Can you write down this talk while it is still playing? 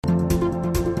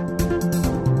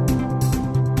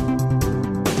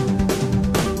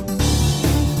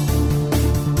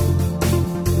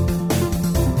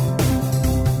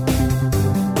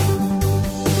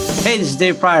Hey, this is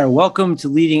Dave Pryor. Welcome to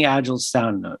Leading Agile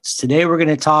Sound Notes. Today, we're going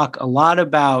to talk a lot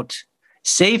about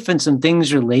SAFe and some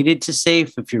things related to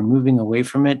SAFe if you're moving away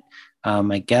from it.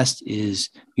 My guest is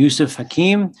Yusuf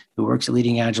Hakim, who works at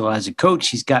Leading Agile as a coach.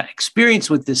 He's got experience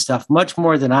with this stuff much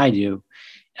more than I do.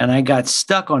 And I got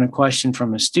stuck on a question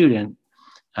from a student.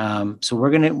 So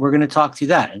we're gonna talk through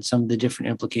that and some of the different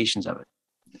implications of it.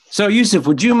 So Yusuf,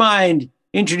 would you mind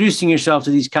introducing yourself to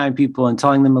these kind people and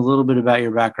telling them a little bit about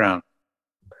your background?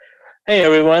 Hey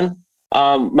everyone,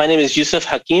 my name is Yusuf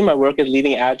Hakim. I work at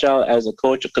Leading Agile as a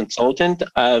coach or consultant.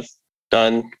 I've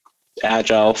done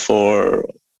Agile for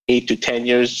 8 to 10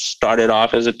 years, started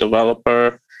off as a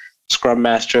developer, Scrum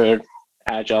Master,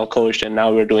 Agile coach, and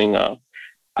now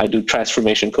I do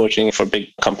transformation coaching for big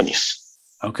companies.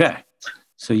 Okay.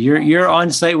 So you're on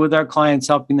site with our clients,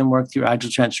 helping them work through Agile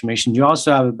transformation. You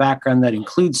also have a background that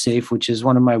includes SAFe, which is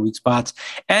one of my weak spots,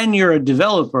 and you're a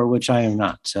developer, which I am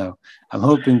not. So I'm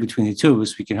hoping between the two of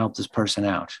us, we can help this person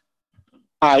out.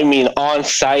 I mean, on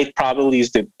site probably is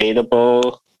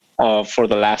debatable for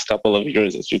the last couple of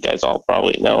years, as you guys all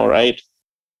probably know, right?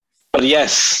 But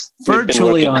yes.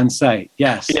 Virtually on site,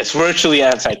 yes. Yes, virtually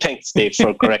on site. Thanks, Dave,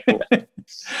 for correcting that.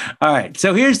 All right.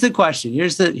 So here's the question.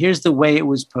 Here's the way it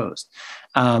was posed.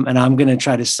 And I'm going to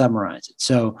try to summarize it.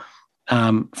 So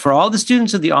for all the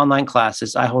students of the online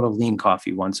classes, I hold a lean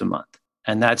coffee once a month.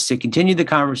 And that's to continue the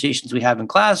conversations we have in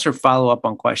class or follow up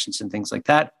on questions and things like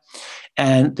that.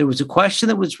 And there was a question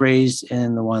that was raised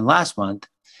in the one last month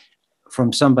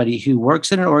from somebody who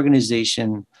works in an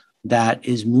organization that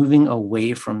is moving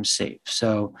away from SAFe.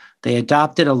 So they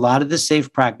adopted a lot of the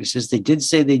SAFe practices. They did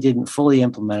say they didn't fully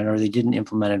implement it or they didn't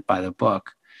implement it by the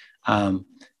book.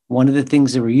 One of the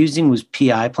things they were using was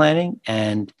PI planning,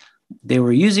 and they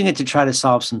were using it to try to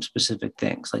solve some specific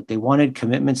things. Like they wanted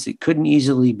commitments that couldn't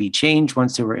easily be changed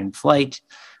once they were in flight.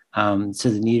 So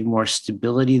they needed more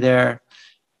stability there.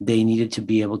 They needed to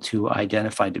be able to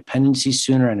identify dependencies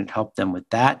sooner, and it helped them with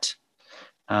that.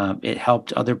 It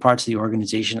helped other parts of the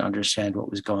organization understand what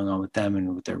was going on with them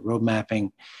and with their road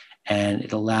mapping, and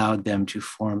it allowed them to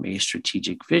form a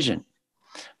strategic vision.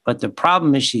 But the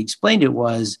problem, as she explained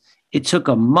it took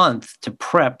a month to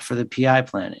prep for the PI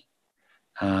planning.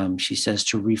 She says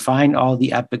to refine all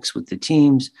the epics with the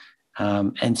teams.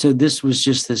 And so this was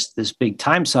just this big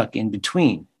time suck in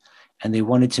between. And they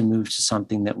wanted to move to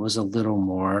something that was a little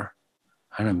more,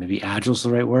 I don't know, maybe agile is the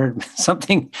right word,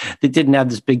 something that didn't have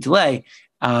this big delay.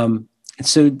 And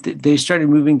so they started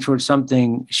moving towards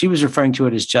something, she was referring to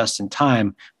it as just in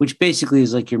time, which basically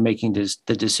is like you're making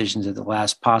the decisions at the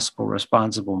last possible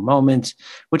responsible moment,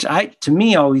 which to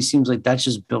me always seems like that's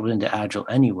just built into Agile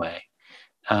anyway.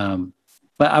 But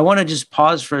I want to just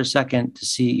pause for a second to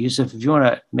see, Yusuf, if you want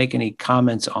to make any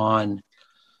comments on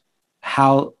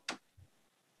how,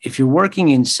 if you're working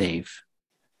in SAFe,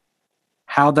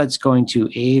 how that's going to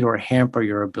aid or hamper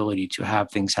your ability to have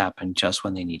things happen just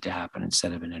when they need to happen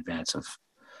instead of in advance of,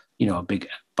 a big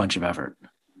bunch of effort.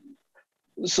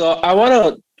 So I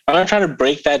want to try to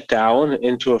break that down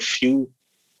into a few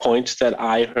points that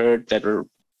I heard that are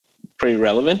pretty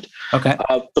relevant. Okay.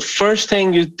 The first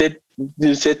thing you did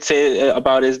say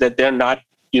about is that they're not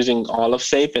using all of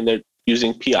SAFe and they're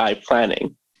using PI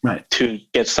planning, right, to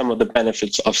get some of the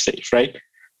benefits of SAFe, right?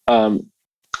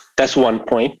 That's one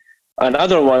point.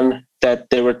 Another one that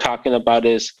they were talking about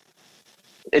is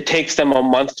it takes them a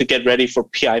month to get ready for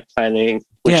PI planning.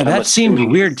 Yeah, that seemed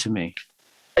weird to me.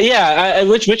 Yeah,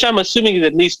 which I'm assuming is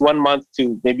at least 1 month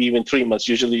to maybe even 3 months.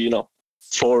 Usually,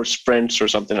 4 sprints or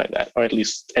something like that, or at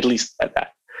least at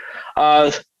that.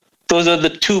 Those are the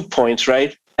 2 points,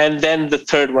 right? And then the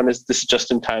third one is this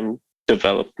just-in-time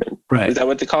development. Right. Is that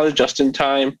what they call it?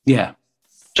 Just-in-time? Yeah.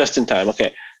 Just-in-time.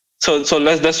 Okay. So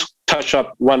let's touch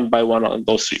up one by one on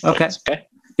those 3 points. Okay.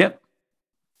 Yep.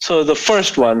 So the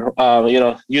first one,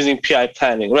 using PI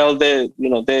planning. Well, they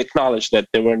acknowledge that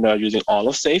they were not using all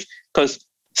of SAFe because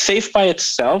SAFe by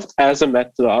itself as a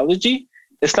methodology,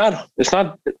 it's not.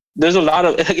 There's a lot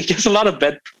of it gets a lot of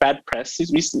bad press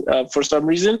for some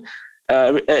reason.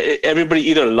 Everybody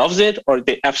either loves it or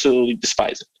they absolutely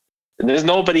despise it. And there's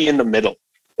nobody in the middle,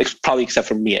 probably except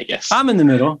for me, I guess. I'm in the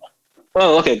middle.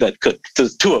 Well, okay, good.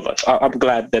 There's 2 of us. I'm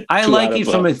glad that I like it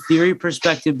from a theory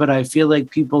perspective, but I feel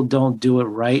like people don't do it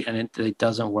right and it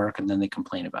doesn't work, and then they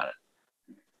complain about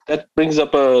it. That brings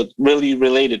up a really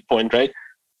related point, right?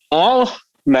 All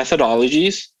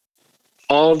methodologies,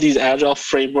 all of these agile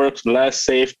frameworks, less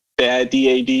SAFe,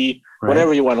 DAD, right,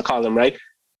 whatever you want to call them, right?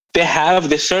 They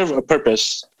serve a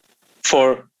purpose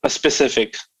for a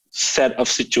specific set of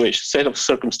situations, set of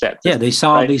circumstances. Yeah, they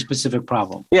solve a specific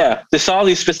problem. Yeah, they solve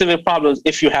these specific problems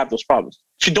if you have those problems.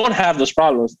 If you don't have those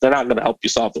problems, they're not going to help you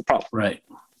solve the problem. Right.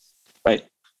 right?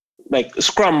 Like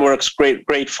Scrum works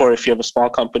great for if you have a small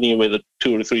company with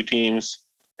 2 or 3 teams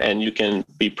and you can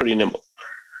be pretty nimble.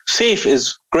 Safe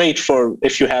is great for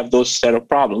if you have those set of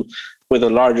problems with a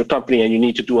larger company and you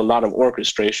need to do a lot of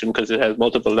orchestration because it has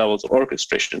multiple levels of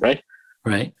orchestration, right?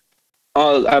 Right.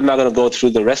 I'm not going to go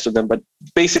through the rest of them, but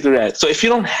basically, right. So if you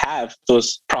don't have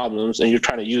those problems and you're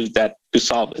trying to use that to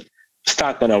solve it, it's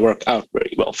not going to work out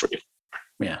very well for you.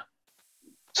 Yeah.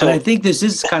 So and I think this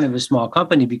is kind of a small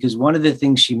company because one of the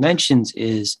things she mentions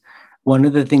is one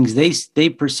of the things they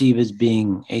perceive as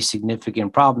being a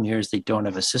significant problem here is they don't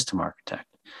have a system architect.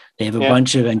 They have a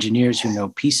bunch of engineers who know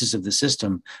pieces of the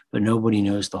system, but nobody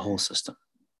knows the whole system.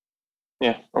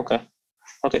 Yeah. Okay.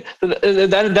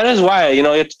 That is why, you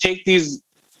have to take these,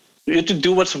 you have to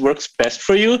do what works best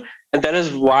for you. And that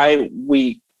is why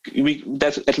we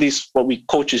that's at least what we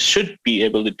coaches should be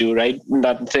able to do, right?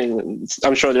 Not saying,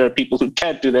 I'm sure there are people who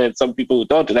can't do that, some people who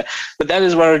don't do that, but that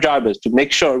is what our job is, to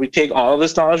make sure we take all of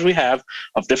this knowledge we have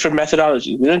of different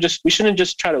methodologies. We shouldn't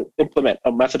just try to implement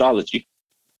a methodology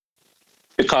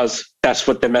because that's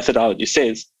what the methodology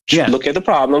says. Yeah. Look at the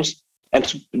problems and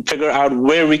figure out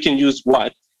where we can use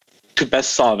what to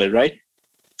best solve it, right?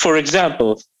 For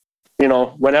example,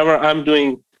 whenever I'm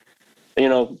doing,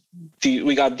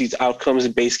 we got these outcomes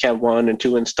in Basecamp 1 and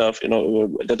 2 and stuff,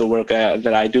 that the work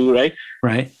that I do, right?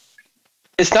 Right.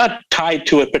 It's not tied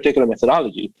to a particular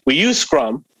methodology. We use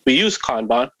Scrum, we use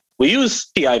Kanban, we use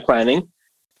PI planning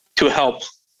to help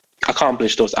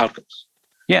accomplish those outcomes.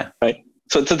 Yeah. Right.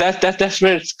 So that's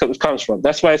where it comes from.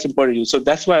 That's why it's important to use. So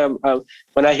that's why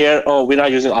when I hear, we're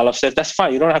not using all of SAFe, that's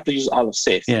fine. You don't have to use all of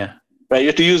SAFe. Yeah. Right. You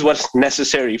have to use what's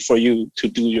necessary for you to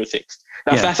do your things.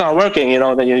 Now, if that's not working,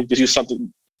 then you need to use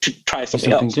something to try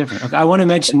something else. Different. Okay. I want to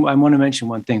mention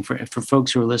one thing for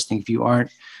folks who are listening. If you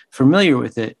aren't familiar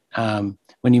with it,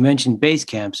 when you mentioned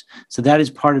Basecamps, so that is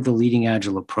part of the Leading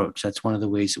Agile approach. That's one of the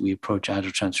ways that we approach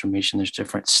agile transformation. There's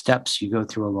different steps you go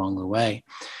through along the way,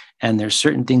 and there's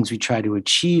certain things we try to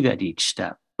achieve at each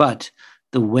step. But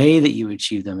the way that you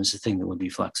achieve them is the thing that would be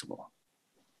flexible.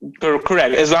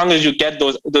 Correct. As long as you get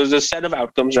those a set of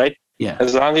outcomes, right? Yeah.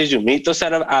 As long as you meet the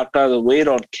set of outcomes, we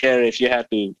don't care if you have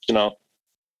to,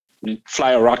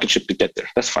 fly a rocket ship to get there.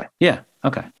 That's fine. Yeah.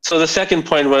 Okay. So the second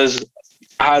point was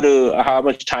how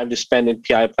much time to spend in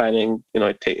PI planning.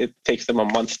 It takes them a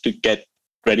month to get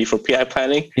ready for PI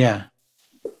planning. Yeah.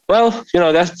 Well,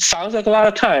 that sounds like a lot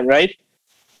of time, right?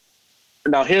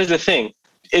 Now, here's the thing.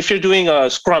 If you're doing a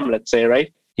Scrum, let's say,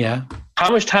 right? Yeah.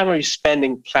 How much time are you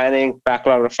spending planning,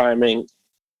 backlog refining,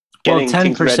 getting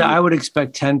 10%. I would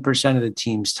expect 10% of the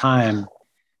team's time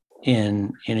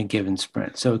in a given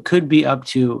sprint. So it could be up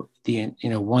to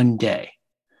 1 day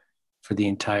for the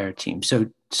entire team. So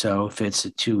if it's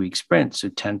a 2-week sprint, so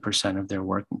 10% of their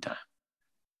working time.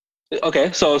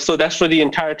 Okay, so that's for the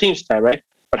entire team's time, right?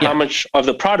 But how much of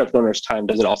the product owner's time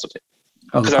does it also take?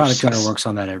 Oh, the product owner works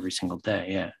on that every single day.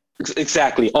 Yeah.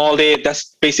 Exactly, all day.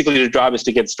 That's basically the job, is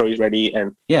to get stories ready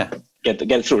and get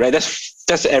it through, right?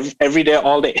 That's every day,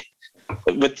 all day,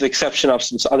 with the exception of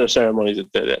some other ceremonies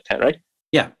at 10, right?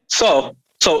 Yeah. So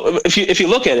if you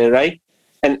look at it, right,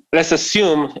 and let's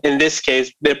assume in this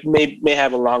case they may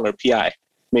have a longer PI,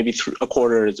 maybe a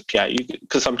quarter is a PI,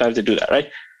 because sometimes they do that, right?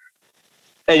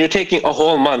 And you're taking a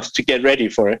whole month to get ready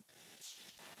for it.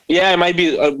 Yeah, it might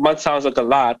be a month sounds like a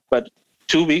lot, but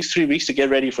 2 weeks, 3 weeks to get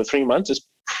ready for 3 months is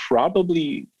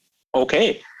probably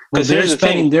okay. Because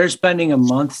they're spending a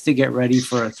month to get ready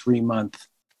for a 3-month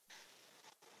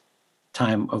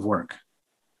time of work.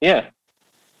 Yeah.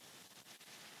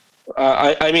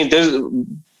 I mean, there's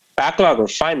backlog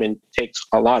refinement takes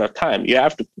a lot of time. You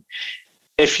have to,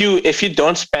 if you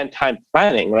don't spend time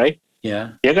planning, right?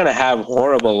 Yeah. You're going to have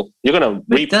you're going to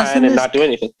replan and not do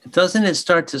anything. Doesn't it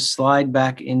start to slide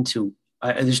back into,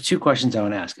 there's 2 questions I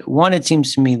want to ask. One, it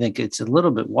seems to me like it's a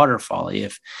little bit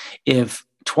waterfally. If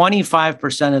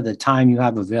 25% of the time you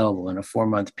have available in a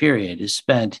 4-month period is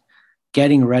spent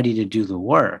getting ready to do the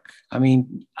work, I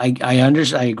mean, I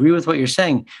agree with what you're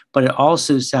saying, but it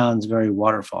also sounds very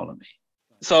waterfall to me.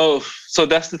 So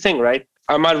that's the thing, right?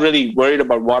 I'm not really worried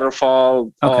about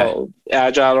waterfall,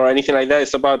 agile, or anything like that.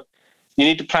 It's about, you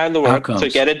need to plan the work to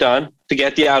get it done, to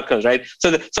get the outcomes, right?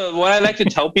 So what I like to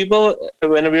tell people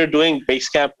when we're doing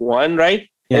Basecamp 1, right,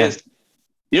 is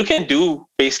you can do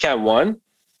Basecamp 1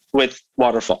 with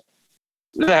waterfall.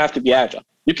 It doesn't have to be agile.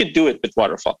 You can do it with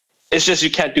waterfall. It's just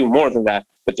you can't do more than that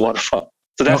with waterfall.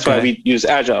 So that's why we use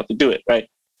agile to do it, right?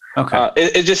 Okay.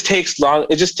 It just takes long.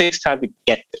 It just takes time to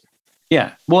get there.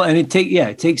 Yeah. Well, and it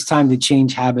takes time to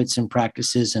change habits and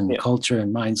practices and culture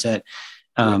and mindset.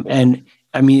 And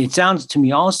I mean, it sounds to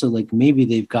me also like maybe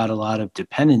they've got a lot of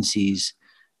dependencies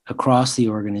across the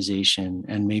organization,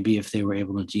 and maybe if they were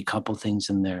able to decouple things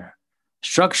in their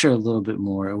structure a little bit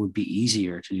more, it would be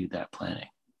easier to do that planning.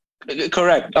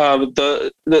 Correct.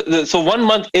 So 1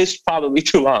 month is probably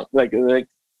too long. Like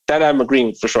that, I'm agreeing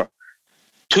with for sure.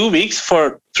 2 weeks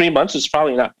for 3 months is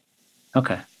probably not.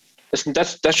 Okay.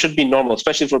 That should be normal,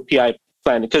 especially for PI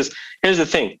planning. Because here's the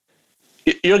thing: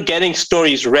 you're getting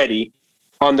stories ready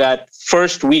on that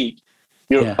first week.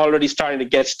 You're already starting to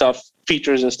get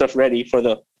features and stuff ready for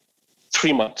the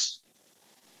 3 months,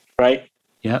 right?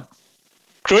 Yeah.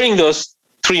 During those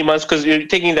 3 months, because you're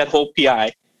taking that whole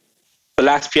PI, the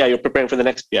last PI, you're preparing for the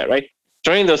next PI, right?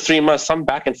 During those 3 months, some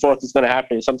back and forth is going to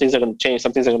happen. Some things are going to change.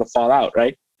 Some things are going to fall out,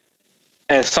 right?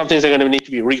 And some things are going to need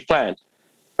to be replanned,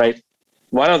 right?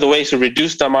 One of the ways to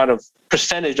reduce the amount of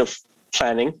percentage of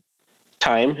planning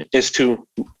time is to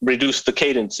reduce the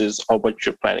cadences of what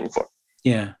you're planning for.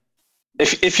 Yeah.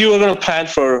 If you were going to plan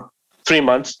for 3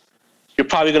 months, you're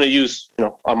probably going to use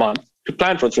a month to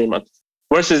plan for 3 months.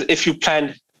 Versus if you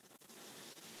planned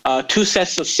 2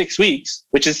 sets of 6 weeks,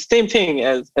 which is the same thing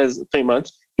as 3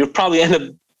 months, you'll probably end up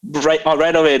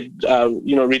right away,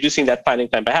 reducing that planning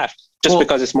time by half, just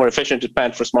because it's more efficient to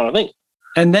plan for smaller things.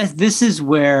 And this is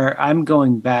where I'm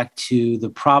going back to the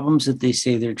problems that they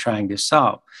say they're trying to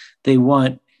solve. They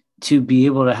want to be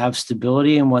able to have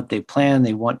stability in what they plan.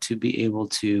 They want to be able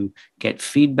to get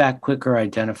feedback quicker,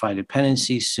 identify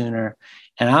dependencies sooner.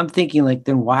 And I'm thinking, like,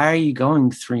 then why are you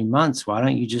going 3 months? Why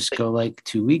don't you just go like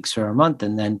 2 weeks or a month?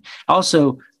 And then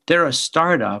also, they're a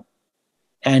startup.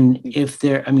 And if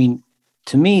to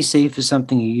me, SAFe is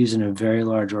something you use in a very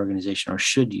large organization or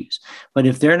should use. But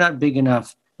if they're not big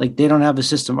enough, like they don't have a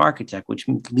system architect, which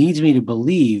leads me to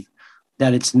believe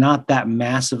that it's not that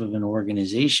massive of an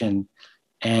organization.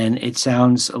 And it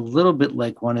sounds a little bit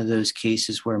like one of those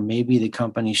cases where maybe the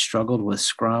company struggled with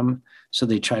Scrum, so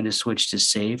they tried to switch to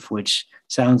SAFe, which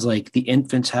sounds like the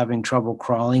infant's having trouble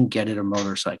crawling, get it a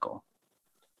motorcycle.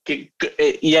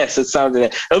 Yes, it sounds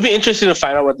like that. It'll be interesting to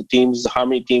find out how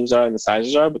many teams are and the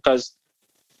sizes are, because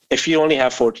if you only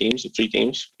have 4 teams or 3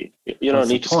 teams, you don't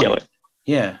need to scale it.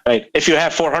 Yeah. Right. If you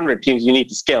have 400 teams, you need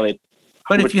to scale it.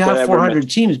 But if you have 400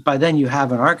 teams, by then you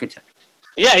have an architect.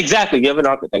 Yeah, exactly. You have an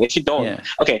architect. If you don't,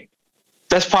 okay,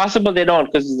 that's possible they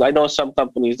don't, because I know some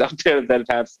companies out there that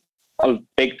have a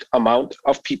big amount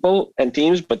of people and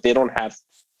teams, but they don't have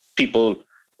people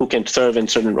who can serve in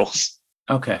certain roles.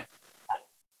 Okay.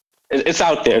 It's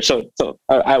out there, so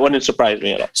I wouldn't surprise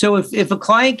me at all. So if a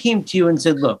client came to you and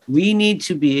said, look, we need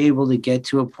to be able to get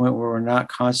to a point where we're not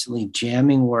constantly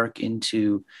jamming work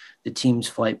into the team's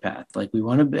flight path. Like, we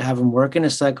want to have them work in a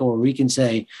cycle where we can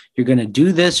say, you're going to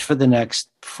do this for the next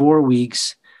 4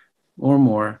 weeks or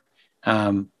more,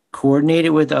 coordinate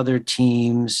it with other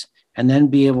teams, and then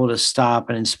be able to stop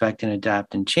and inspect and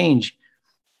adapt and change.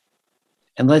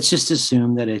 And let's just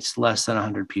assume that it's less than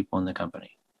 100 people in the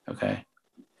company. Okay.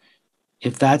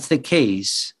 If that's the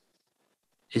case,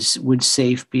 would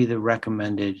SAFe be the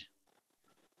recommended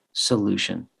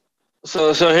solution?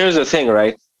 So here's the thing,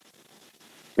 right?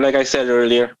 Like I said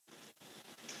earlier,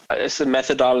 it's a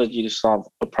methodology to solve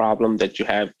a problem that you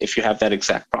have if you have that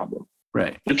exact problem.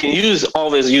 Right. You can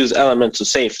always use elements of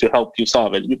SAFe to help you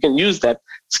solve it. You can use that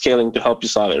scaling to help you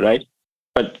solve it, right?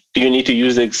 But do you need to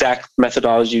use the exact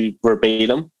methodology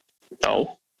verbatim?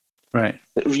 No. Right.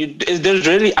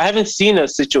 I haven't seen a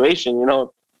situation,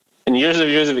 in years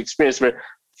of experience where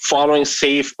following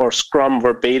SAFe or Scrum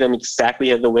verbatim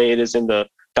exactly the way it is in the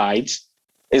guides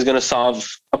is going to solve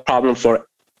a problem for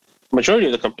majority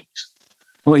of the companies.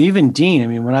 Well, even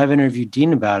Dean, when I've interviewed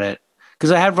Dean about it,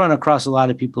 because I have run across a lot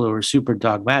of people who are super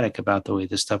dogmatic about the way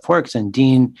this stuff works. And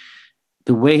Dean,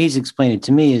 the way he's explained it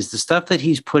to me is the stuff that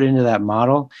he's put into that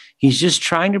model, he's just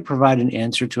trying to provide an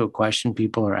answer to a question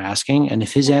people are asking. And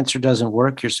if his answer doesn't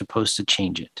work, you're supposed to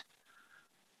change it.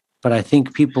 But I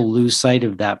think people lose sight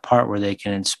of that part where they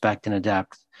can inspect and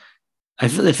adapt. I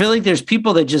feel like there's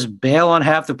people that just bail on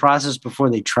half the process before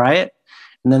they try it.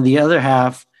 And then the other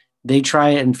half, they try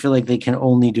it and feel like they can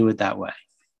only do it that way.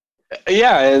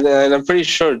 Yeah, and I'm pretty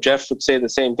sure Jeff would say the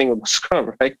same thing about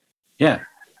Scrum, right? Yeah.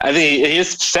 I think he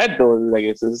just said though, like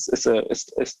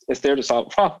it's there to solve a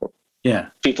problem. Yeah.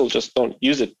 People just don't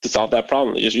use it to solve that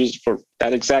problem. They just use it for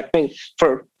that exact thing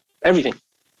for everything.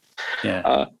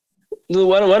 Yeah.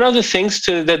 One of the things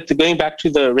going back to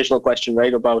the original question,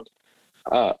 right, about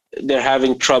they're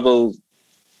having trouble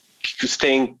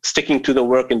sticking to the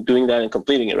work and doing that and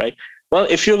completing it, right? Well,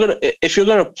 if you're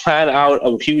gonna plan out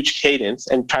a huge cadence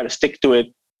and try to stick to it,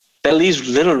 that leaves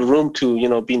little room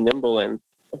to be nimble and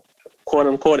quote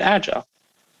unquote agile.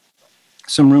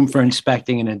 Some room for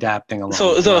inspecting and adapting along.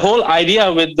 So the whole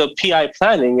idea with the PI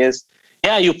planning is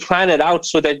Yeah, you plan it out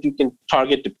so that you can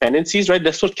target dependencies, right?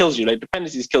 That's what kills you, right?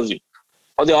 Dependencies kills you,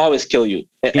 or they always kill you.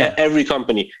 Yeah. Every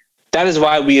company. That is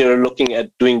why we are looking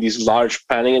at doing these large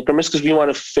planning increments, because we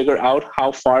want to figure out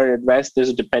how far in advance there's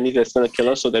a dependency that's going to kill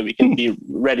us so that we can be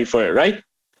ready for it, right?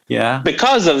 Yeah.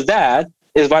 Because of that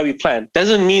is why we plan.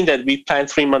 Doesn't mean that we plan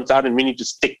 3 months out and we need to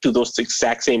stick to those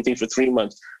exact same things for 3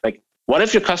 months. Like, what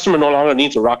if your customer no longer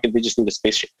needs a rocket, they just need a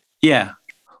spaceship? Yeah.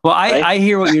 Well, Right? I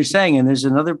hear what you're saying. And there's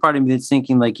another part of me that's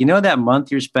thinking, like, that month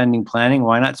you're spending planning,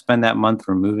 why not spend that month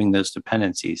removing those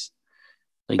dependencies?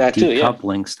 Like That too, yeah.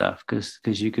 decoupling stuff,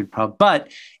 because you could probably,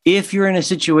 but if you're in a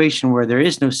situation where there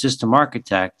is no system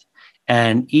architect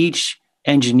and each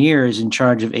engineer is in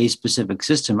charge of a specific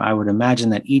system, I would imagine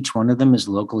that each one of them is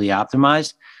locally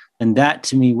optimized. And that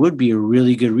to me would be a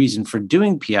really good reason for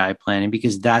doing PI planning,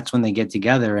 because that's when they get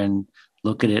together and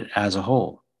look at it as a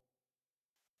whole.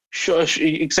 Sure,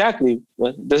 exactly.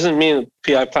 But doesn't mean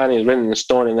PI planning is written in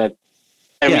stone and that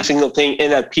every single thing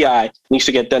in that PI needs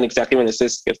to get done exactly when it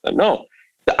says it gets done. No.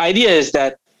 The idea is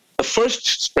that the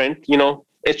first sprint,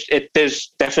 it is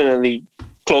definitely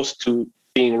close to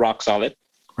being rock solid.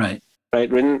 Right. Right.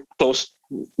 Written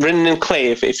in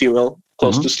clay, if you will,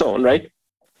 close to stone, right?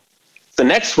 The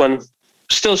next one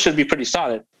still should be pretty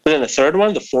solid. But then the third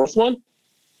one, the fourth one,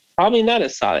 probably not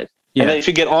as solid. Yeah. And then if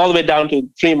you get all the way down to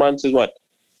 3 months is what?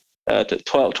 To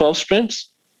 12 sprints?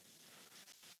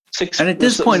 And at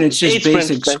this point, it's just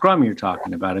basic Scrum you're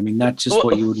talking about. I mean, that's just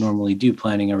what you would normally do,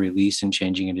 planning a release and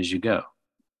changing it as you go.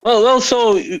 Well,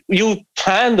 so you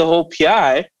plan the whole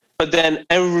PI, but then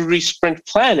every sprint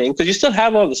planning, because you still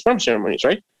have all the Scrum ceremonies,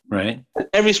 right? Right.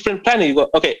 Every sprint planning, you go,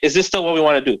 okay, is this still what we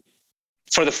want to do?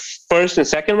 For the first and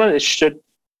second one, it should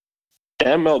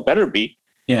damn well better be.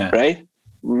 Yeah. Right?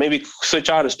 Maybe switch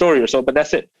out a story or so, but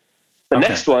that's it. The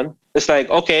next one, it's like,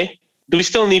 okay, do we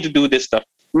still need to do this stuff?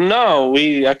 No,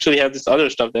 we actually have this other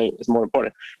stuff that is more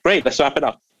important. Great, let's swap it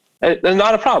up. That's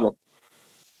not a problem.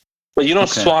 But you don't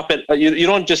swap it. You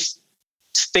don't just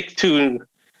stick to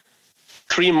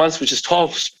 3 months, which is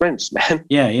 12 sprints, man.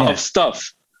 Yeah. Of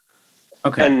stuff.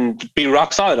 Okay. And be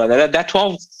rock solid on that. That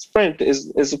 12 sprint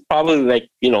is probably like,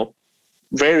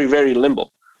 very, very limbo.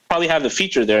 Probably have the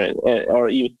feature there,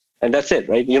 and that's it,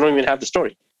 right? You don't even have the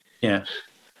story. Yeah.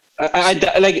 I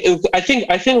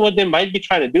think what they might be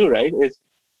trying to do, right, is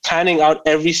planning out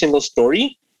every single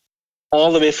story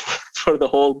all the way for the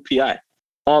whole PI,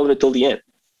 all the way till the end.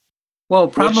 Well,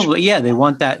 probably, they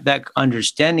want that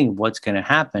understanding of what's going to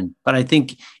happen. But I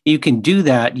think you can do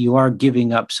that. You are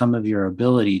giving up some of your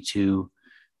ability to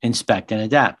inspect and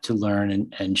adapt, to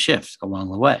learn and shift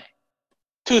along the way.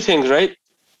 Two things, right?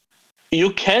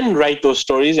 You can write those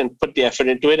stories and put the effort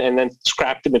into it and then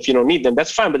scrap them if you don't need them.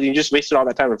 That's fine, but you just wasted all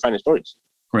that time refining stories.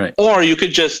 Right. Or you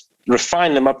could just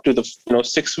refine them up to the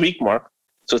 6 week mark,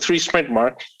 so 3 sprint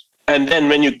mark, and then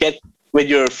when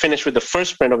you're finished with the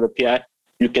first sprint of the PI,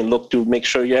 you can look to make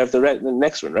sure you have the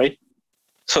next one, right?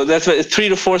 So that's 3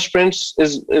 to 4 sprints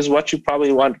is what you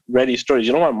probably want ready stories.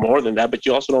 You don't want more than that, but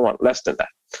you also don't want less than that.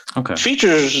 Okay.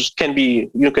 Features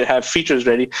you could have features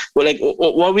ready. Well, like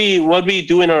what we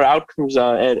do in our outcomes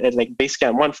at like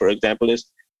Basecamp 1, for example, is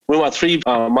we want 3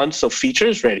 months of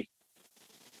features ready.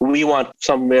 We want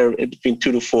somewhere between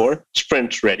 2 to 4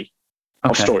 sprints ready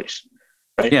of stories,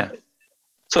 right? Yeah.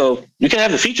 So you can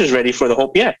have the features ready for the whole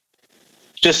PI.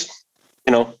 Just,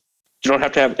 you don't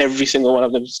have to have every single one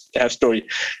of them have stories.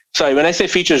 Sorry, when I say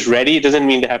features ready, it doesn't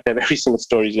mean they have to have every single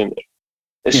stories in there.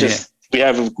 It's just we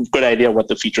have a good idea what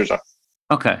the features are.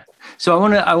 Okay. So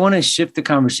I want to shift the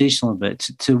conversation a little bit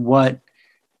to what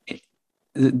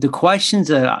the questions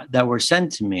that were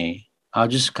sent to me. I'll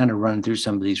just kind of run through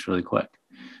some of these really quick.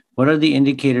 What are the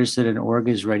indicators that an org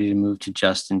is ready to move to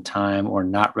just in time or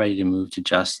not ready to move to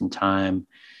just in time?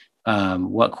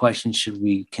 What questions should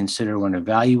we consider when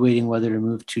evaluating whether to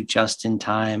move to just in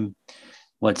time?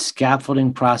 What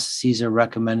scaffolding processes are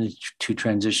recommended to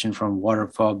transition from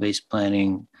waterfall-based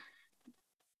planning?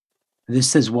 This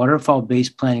says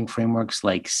waterfall-based planning frameworks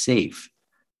like SAFe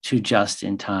to just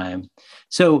in time.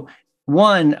 So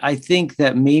one, I think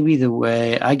that maybe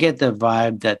I get the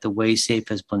vibe that the way SAFe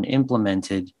has been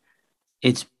implemented,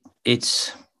 it's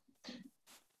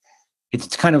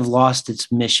kind of lost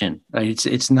its mission, right?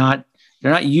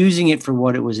 They're not using it for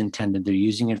what it was intended. They're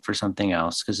using it for something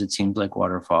else because it seems like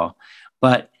waterfall.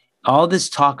 But all this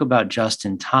talk about just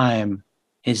in time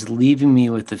is leaving me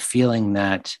with the feeling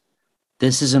that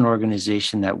this is an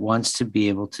organization that wants to be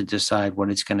able to decide what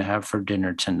it's going to have for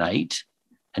dinner tonight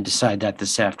and decide that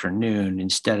this afternoon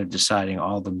instead of deciding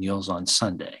all the meals on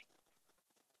Sunday.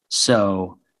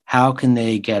 So how can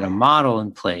they get a model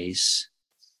in place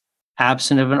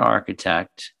absent of an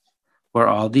architect where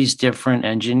all these different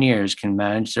engineers can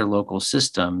manage their local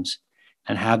systems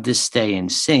and have this stay in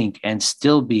sync and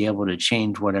still be able to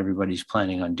change what everybody's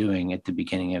planning on doing at the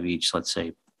beginning of each, let's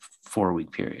say,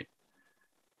 4-week period.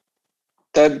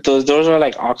 Those are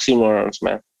like oxymorons,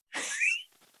 man.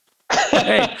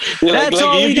 Hey, that's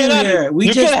all we do here. We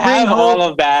just bring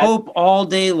hope all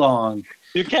day long.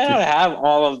 You cannot have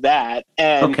all of that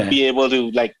and be able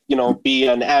to be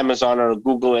on Amazon or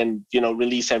Google and,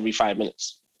 release every 5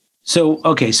 minutes. So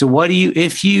what do you,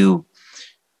 if you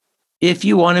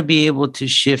want to be able to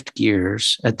shift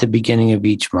gears at the beginning of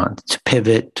each month to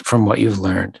pivot from what you've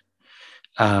learned,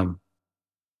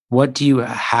 what do you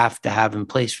have to have in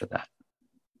place for that?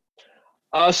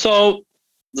 So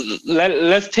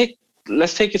let's take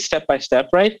it step by step,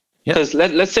 right? Because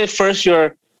let's say first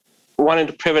you're wanting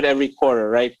to pivot every quarter,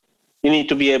 right? You need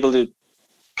to be able to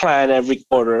plan every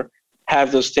quarter,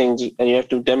 have those things, and you have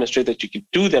to demonstrate that you can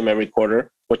do them every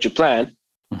quarter, what you plan.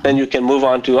 Mm-hmm. Then you can move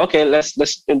on to, let's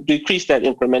decrease that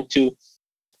increment to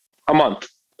a month,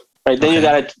 right? Then you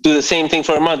got to do the same thing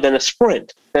for a month, then a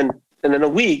sprint, and then a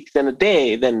week, then a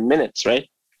day, then minutes, right?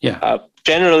 Yeah.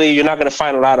 Generally, you're not going to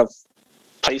find a lot of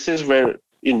places where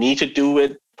you need to do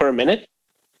it per minute.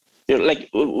 You're like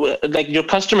your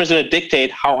customer is going to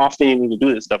dictate how often you need to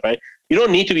do this stuff, right? You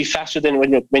don't need to be faster than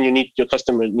when your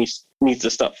customer needs the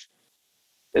stuff.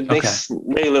 It makes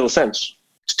very little sense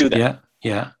to do that.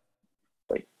 Yeah.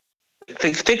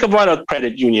 Think about a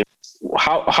credit union.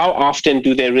 How often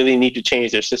do they really need to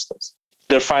change their systems?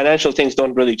 Their financial things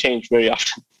don't really change very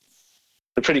often.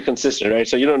 They're pretty consistent, right?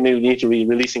 So you don't need to be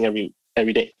releasing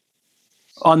every day.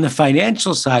 On the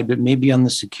financial side, but maybe on the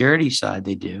security side,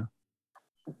 they do.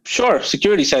 Sure,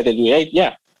 security side they do, right?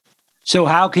 Yeah. So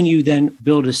how can you then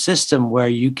build a system where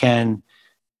you can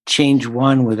change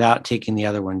one without taking the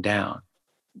other one down?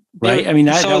 Right? I mean,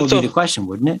 that would be the question,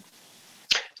 wouldn't it?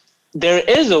 There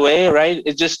is a way, right?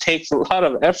 It just takes a lot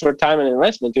of effort, time, and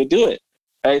investment to do it,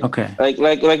 right? Okay.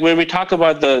 Like when we talk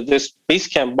about this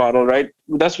Basecamp model, right?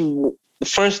 That's the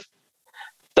first.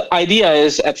 The idea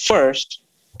is at first,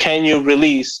 can you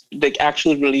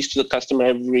actually release to the customer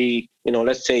every,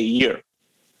 let's say a year?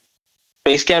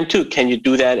 Basecamp 2, can you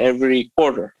do that every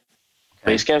quarter?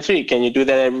 Okay. Basecamp 3, can you do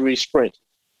that every sprint?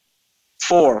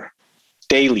 4,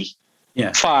 daily.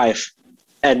 Yeah. 5,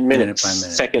 at minutes, minute by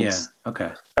minute. Seconds. Yeah.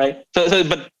 Okay. Right. So,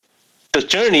 but the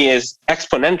journey is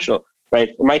exponential, right?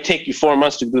 It might take you 4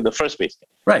 months to do the first Basecamp.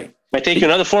 Right. It might take you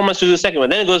another 4 months to do the second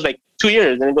one. Then it goes like 2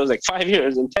 years, then it goes like 5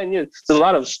 years and 10 years. There's a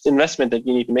lot of investment that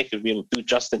you need to make to be able to do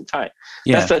just in time.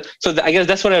 Yeah. I guess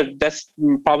that's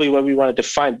probably what we want to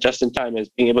define just in time as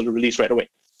being able to release right away.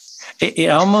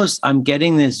 I'm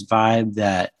getting this vibe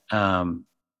that,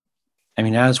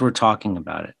 as we're talking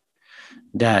about it,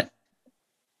 that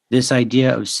this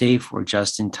idea of safe or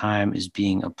just in time is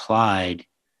being applied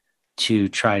to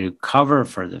try to cover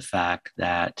for the fact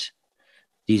that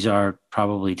these are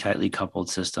probably tightly coupled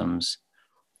systems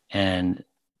and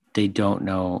they don't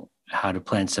know how to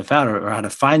plan stuff out or how to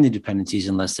find the dependencies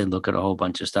unless they look at a whole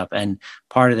bunch of stuff. And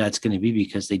part of that's going to be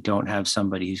because they don't have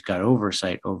somebody who's got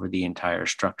oversight over the entire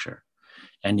structure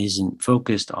and isn't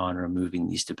focused on removing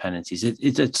these dependencies.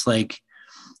 It's like,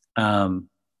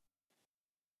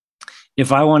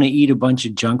 if I want to eat a bunch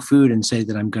of junk food and say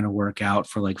that I'm going to work out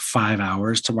for like 5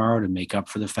 hours tomorrow to make up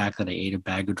for the fact that I ate a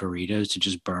bag of Doritos to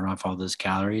just burn off all those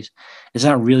calories, it's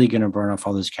not really going to burn off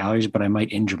all those calories, but I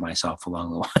might injure myself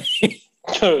along the way.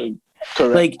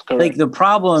 Correct. Like the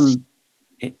problem,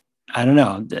 I don't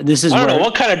know. I don't know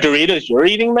what kind of Doritos you're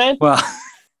eating, man.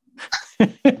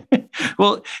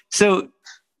 Well, so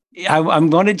I'm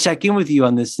going to check in with you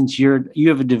on this since you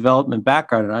have a development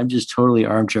background and I'm just totally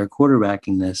armchair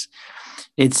quarterbacking this.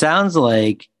 It sounds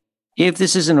like if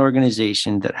this is an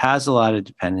organization that has a lot of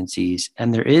dependencies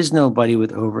and there is nobody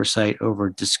with oversight over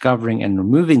discovering and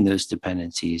removing those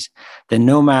dependencies, then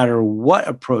no matter what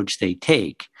approach they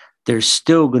take, they're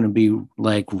still going to be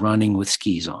like running with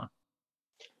skis on.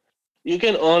 You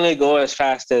can only go as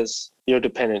fast as your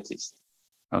dependencies.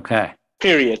 Okay.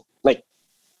 Period.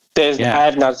 I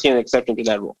have not seen an exception to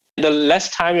that rule. The less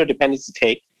time your dependencies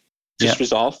take to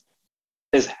resolve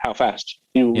is how fast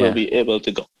you will be able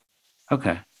to go.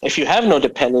 Okay. If you have no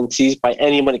dependencies by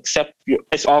anyone except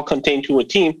it's all contained to a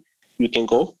team, you can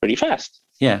go pretty fast.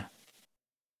 Yeah.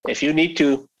 If you need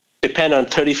to depend on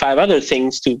 35 other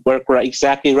things to work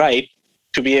exactly right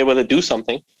to be able to do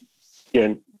something,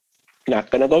 you're not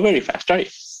going to go very fast, right?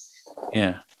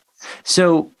 Yeah.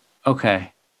 So,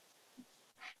 okay.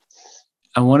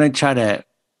 I want to try to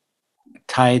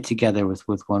tie it together with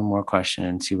one more question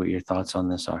and see what your thoughts on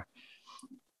this are.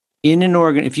 In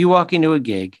an if you walk into a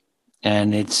gig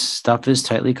and its stuff is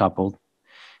tightly coupled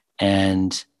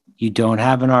and you don't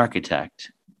have an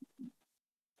architect,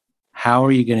 how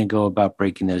are you going to go about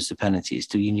breaking those dependencies?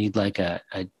 Do you need like a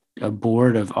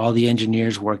board of all the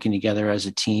engineers working together as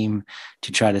a team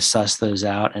to try to suss those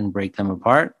out and break them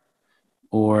apart?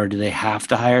 Or do they have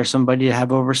to hire somebody to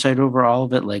have oversight over all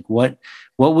of it? Like what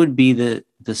would be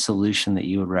the solution that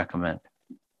you would recommend?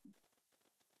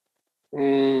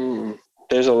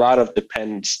 There's a lot of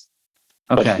depends.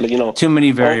 Okay. But, too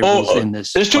many variables in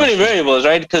this. There's too many variables,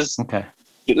 right? Because okay.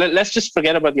 Let's just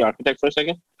forget about the architect for a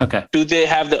second. Okay. Do they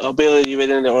have the ability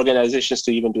within the organizations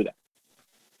to even do that?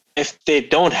 If they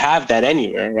don't have that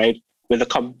anywhere, right, with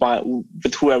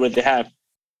whoever they have,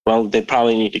 well, they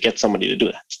probably need to get somebody to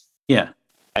do that. Yeah.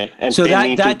 Right? And so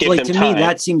that like to time. Me,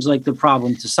 that seems like the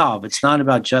problem to solve. It's not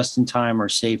about just in time or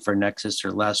safe or Nexus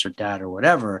or less or DAT or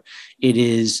whatever. It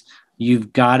is,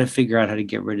 you've got to figure out how to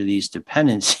get rid of these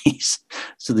dependencies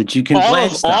so that you can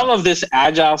all of this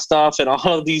agile stuff and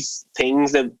all of these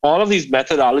things, that all of these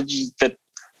methodologies that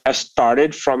have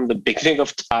started from the beginning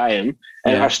of time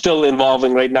and are still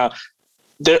evolving right now,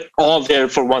 they're all there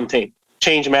for one thing: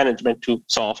 change management to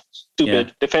solve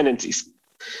stupid dependencies.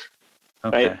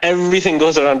 Okay. Right? Everything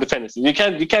goes around dependencies. You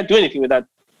can't do anything without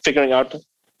figuring out.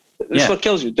 This is what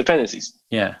kills you: dependencies.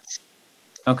 Yeah.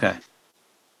 Okay.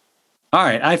 All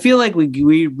right. I feel like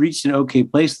we reached an okay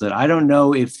place with it. I don't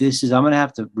know if this is, I'm going to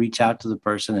have to reach out to the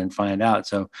person and find out.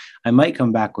 So I might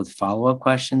come back with follow-up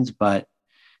questions, but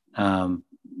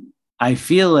I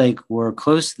feel like we're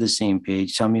close to the same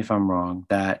page. Tell me if I'm wrong,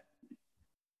 that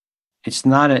it's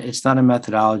not a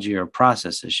methodology or a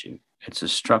process issue. It's a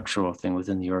structural thing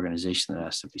within the organization that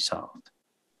has to be solved.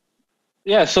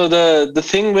 Yeah. So the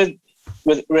thing with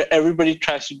where everybody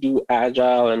tries to do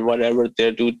agile and whatever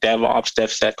they do, DevOps,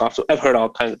 DevSecOps, I've heard all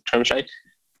kinds of terms, right?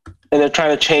 And they're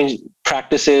trying to change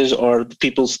practices or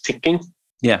people's thinking.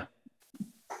 Yeah.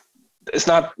 It's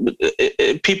not,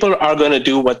 people are going to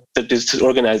do what this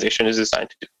organization is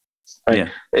designed to do, right? Yeah.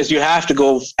 Is you have to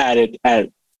go at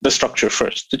the structure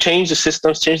first. To change the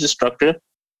systems, change the structure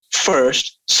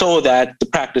first, so that the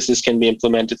practices can be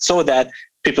implemented, so that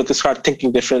people can start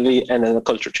thinking differently, and then the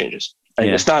culture changes. Right?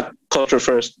 Yeah. It's not culture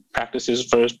first, practices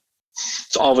first.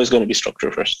 It's always going to be structure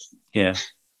first. Yeah.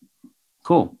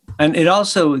 Cool. And it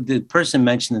also, the person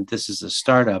mentioned that this is a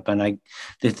startup, and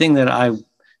the thing that I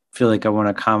feel like I want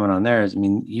to comment on there is, I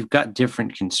mean, you've got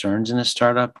different concerns in a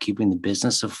startup: keeping the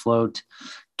business afloat,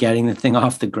 getting the thing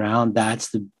off the ground. That's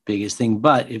the biggest thing.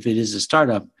 But if it is a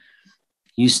startup,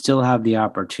 you still have the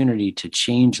opportunity to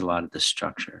change a lot of the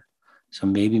structure. So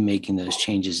maybe making those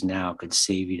changes now could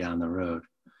save you down the road.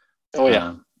 Oh,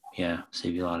 yeah.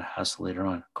 Save you a lot of hassle later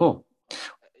on. Cool.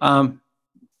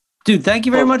 Dude, thank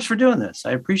you very much for doing this.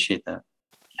 I appreciate that.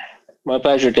 My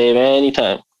pleasure, Dave.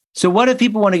 Anytime. So what if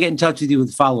people want to get in touch with you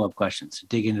with follow-up questions,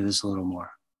 dig into this a little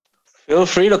more? Feel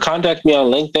free to contact me on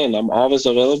LinkedIn. I'm always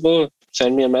available.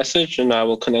 Send me a message and I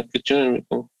will connect with you and we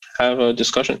can have a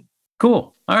discussion.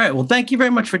 Cool. All right. Well, thank you very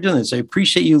much for doing this. I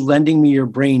appreciate you lending me your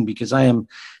brain, because I am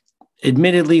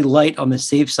admittedly light on the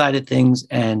safe side of things.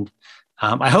 And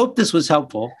I hope this was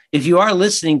helpful. If you are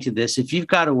listening to this, if you've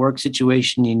got a work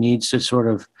situation you need to sort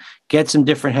of get some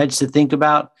different heads to think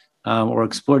about or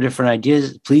explore different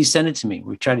ideas, please send it to me.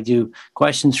 We try to do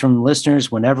questions from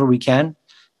listeners whenever we can,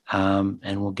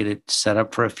 and we'll get it set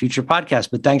up for a future podcast.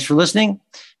 But thanks for listening,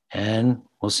 and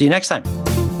we'll see you next time.